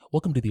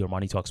Welcome to the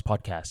Armani Talks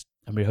podcast.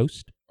 I'm your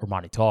host,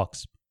 Armani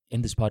Talks.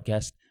 In this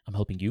podcast, I'm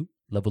helping you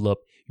level up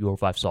your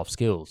 5 soft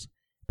skills: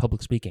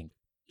 public speaking,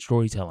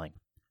 storytelling,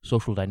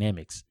 social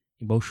dynamics,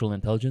 emotional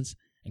intelligence,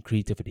 and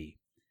creativity.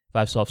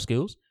 5 soft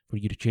skills for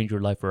you to change your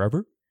life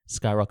forever,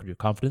 skyrocket your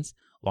confidence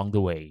along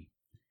the way.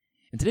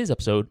 In today's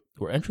episode,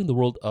 we're entering the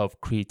world of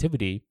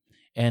creativity,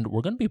 and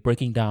we're going to be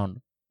breaking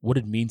down what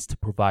it means to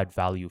provide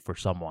value for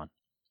someone.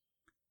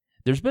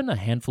 There's been a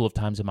handful of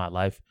times in my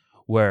life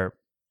where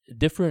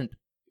different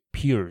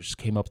peers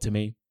came up to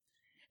me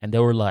and they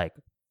were like,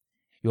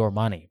 "Yo,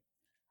 Armani,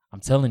 I'm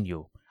telling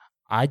you,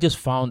 I just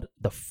found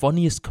the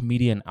funniest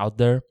comedian out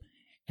there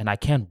and I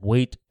can't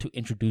wait to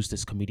introduce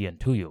this comedian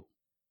to you."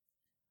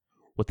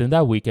 Within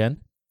that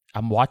weekend,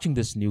 I'm watching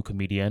this new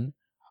comedian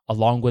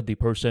along with the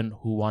person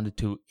who wanted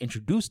to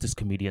introduce this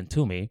comedian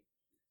to me.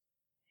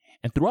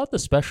 And throughout the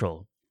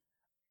special,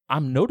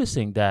 I'm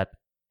noticing that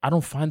I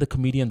don't find the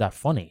comedian that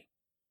funny.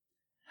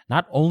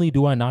 Not only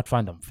do I not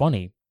find them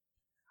funny,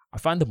 I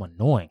find them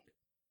annoying.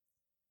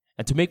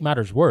 And to make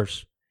matters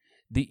worse,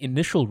 the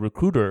initial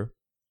recruiter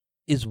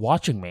is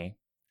watching me,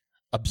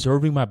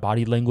 observing my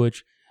body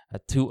language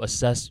to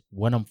assess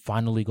when I'm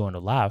finally going to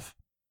laugh.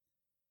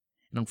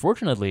 And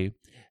unfortunately,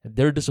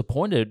 they're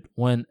disappointed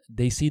when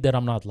they see that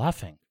I'm not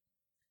laughing.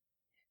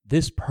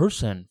 This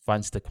person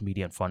finds the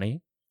comedian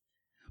funny,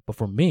 but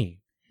for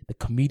me, the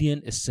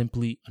comedian is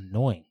simply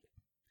annoying.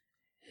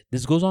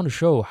 This goes on to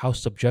show how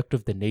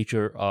subjective the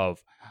nature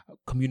of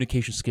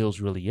communication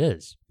skills really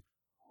is.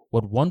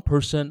 What one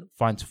person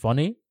finds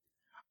funny,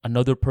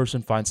 another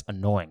person finds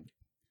annoying.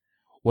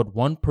 What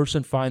one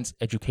person finds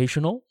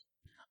educational,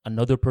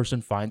 another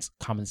person finds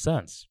common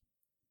sense.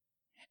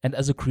 And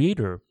as a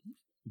creator,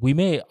 we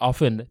may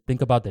often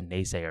think about the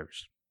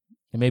naysayers.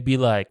 It may be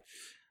like,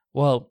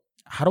 well,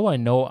 how do I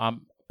know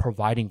I'm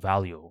providing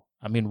value?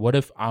 I mean, what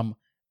if I'm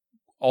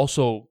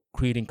also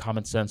creating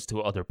common sense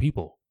to other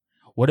people?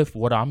 What if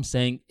what I'm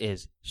saying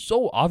is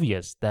so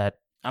obvious that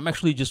I'm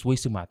actually just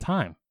wasting my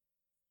time?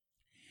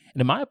 And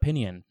in my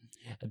opinion,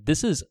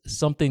 this is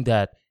something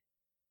that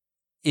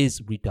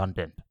is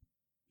redundant.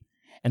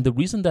 And the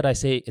reason that I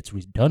say it's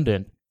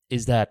redundant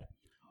is that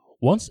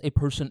once a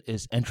person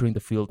is entering the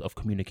field of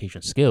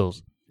communication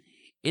skills,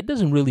 it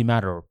doesn't really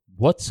matter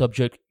what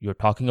subject you're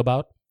talking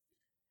about.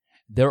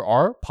 There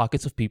are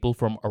pockets of people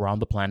from around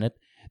the planet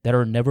that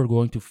are never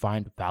going to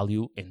find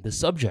value in the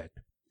subject.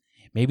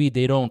 Maybe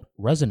they don't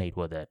resonate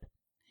with it.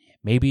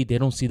 Maybe they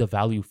don't see the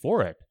value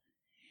for it.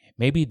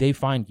 Maybe they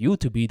find you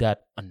to be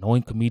that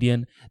annoying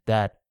comedian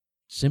that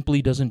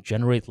simply doesn't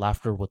generate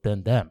laughter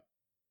within them.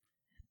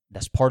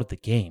 That's part of the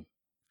game.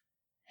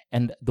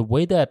 And the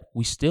way that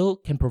we still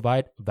can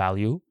provide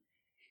value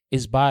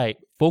is by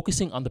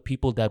focusing on the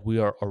people that we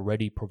are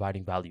already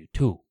providing value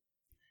to.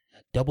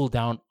 Double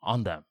down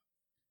on them.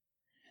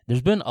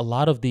 There's been a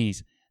lot of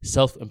these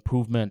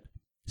self-improvement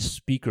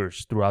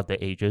speakers throughout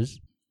the ages.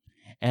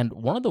 And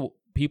one of the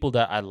people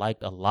that I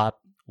liked a lot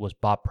was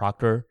Bob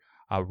Proctor.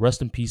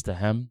 Rest in peace to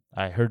him.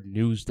 I heard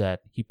news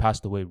that he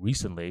passed away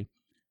recently.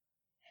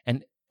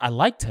 And I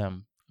liked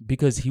him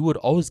because he would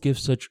always give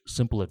such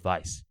simple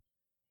advice.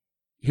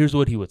 Here's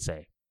what he would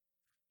say.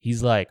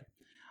 He's like,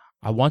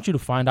 I want you to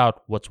find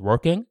out what's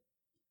working,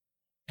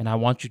 and I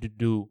want you to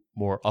do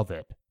more of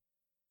it.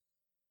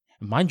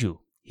 And mind you,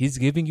 he's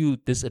giving you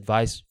this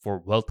advice for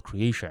wealth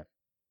creation.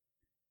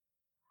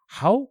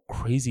 How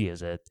crazy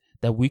is it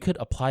that we could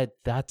apply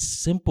that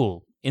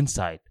simple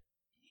insight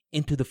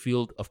into the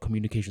field of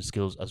communication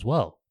skills as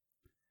well?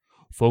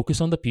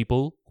 Focus on the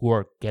people who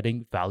are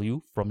getting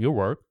value from your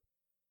work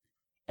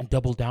and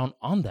double down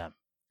on them.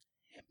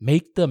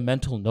 Make the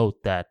mental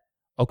note that,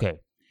 okay,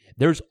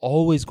 there's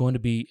always going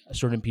to be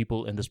certain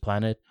people in this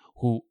planet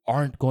who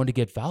aren't going to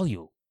get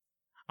value.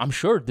 I'm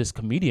sure this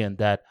comedian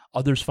that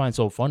others find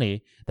so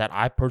funny that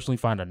I personally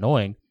find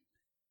annoying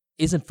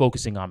isn't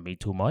focusing on me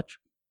too much.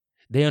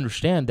 They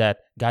understand that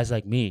guys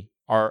like me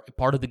are a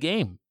part of the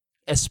game,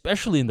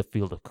 especially in the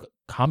field of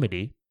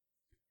comedy.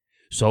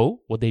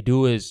 So what they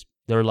do is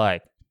they're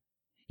like,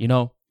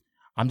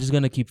 I'm just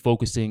going to keep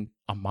focusing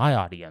on my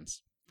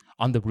audience,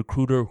 on the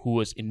recruiter who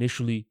was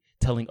initially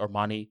telling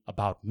Armani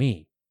about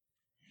me.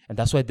 And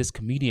that's why this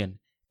comedian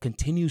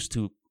continues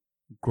to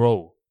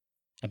grow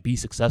and be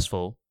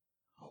successful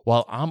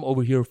while I'm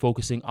over here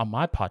focusing on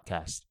my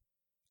podcast.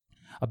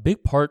 A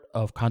big part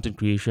of content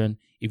creation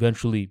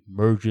eventually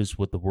merges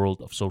with the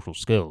world of social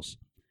skills.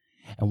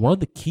 And one of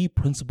the key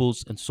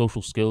principles in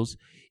social skills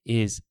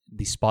is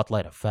the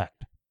spotlight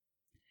effect.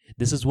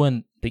 This is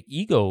when the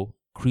ego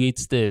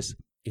creates this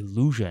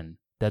illusion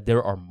that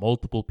there are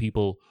multiple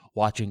people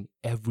watching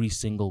every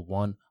single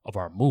one of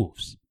our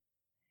moves.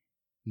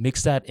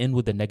 Mix that in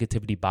with the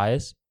negativity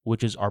bias,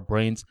 which is our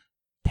brain's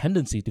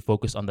tendency to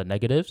focus on the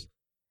negatives.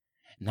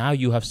 Now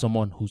you have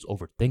someone who's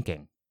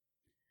overthinking.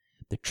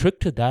 The trick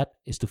to that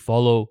is to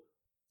follow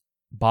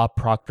Bob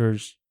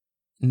Proctor's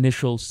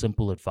initial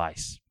simple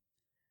advice.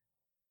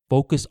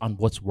 Focus on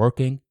what's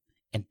working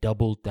and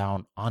double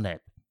down on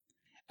it.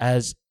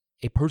 As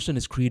a person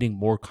is creating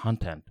more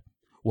content,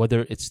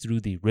 whether it's through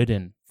the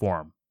written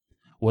form,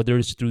 whether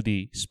it's through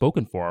the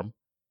spoken form,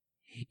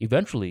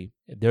 eventually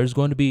there's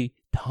going to be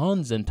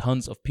tons and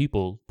tons of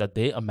people that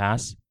they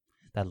amass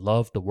that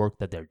love the work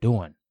that they're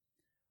doing.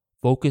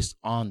 Focus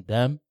on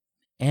them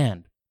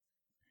and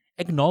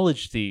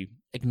acknowledge the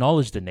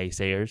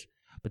naysayers,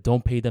 but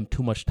don't pay them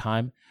too much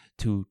time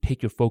to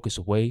take your focus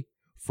away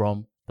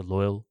from the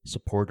loyal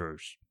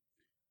supporters.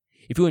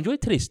 If you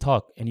enjoyed today's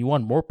talk and you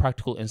want more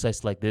practical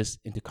insights like this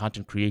into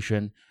content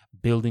creation,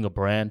 building a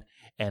brand,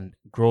 and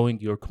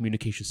growing your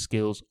communication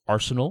skills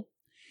arsenal,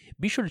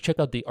 be sure to check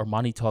out the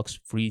Armani Talks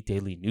free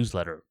daily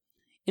newsletter.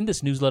 In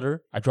this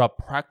newsletter, I drop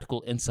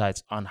practical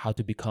insights on how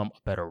to become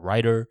a better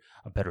writer,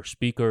 a better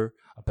speaker,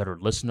 a better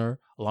listener,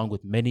 along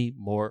with many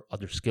more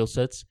other skill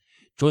sets.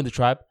 Join the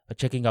tribe by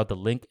checking out the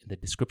link in the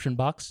description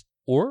box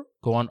or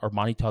go on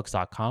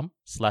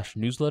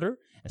armanitalks.com/newsletter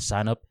and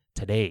sign up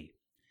today.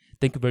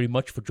 Thank you very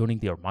much for joining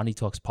the Armani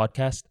Talks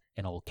podcast,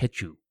 and I will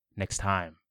catch you next time.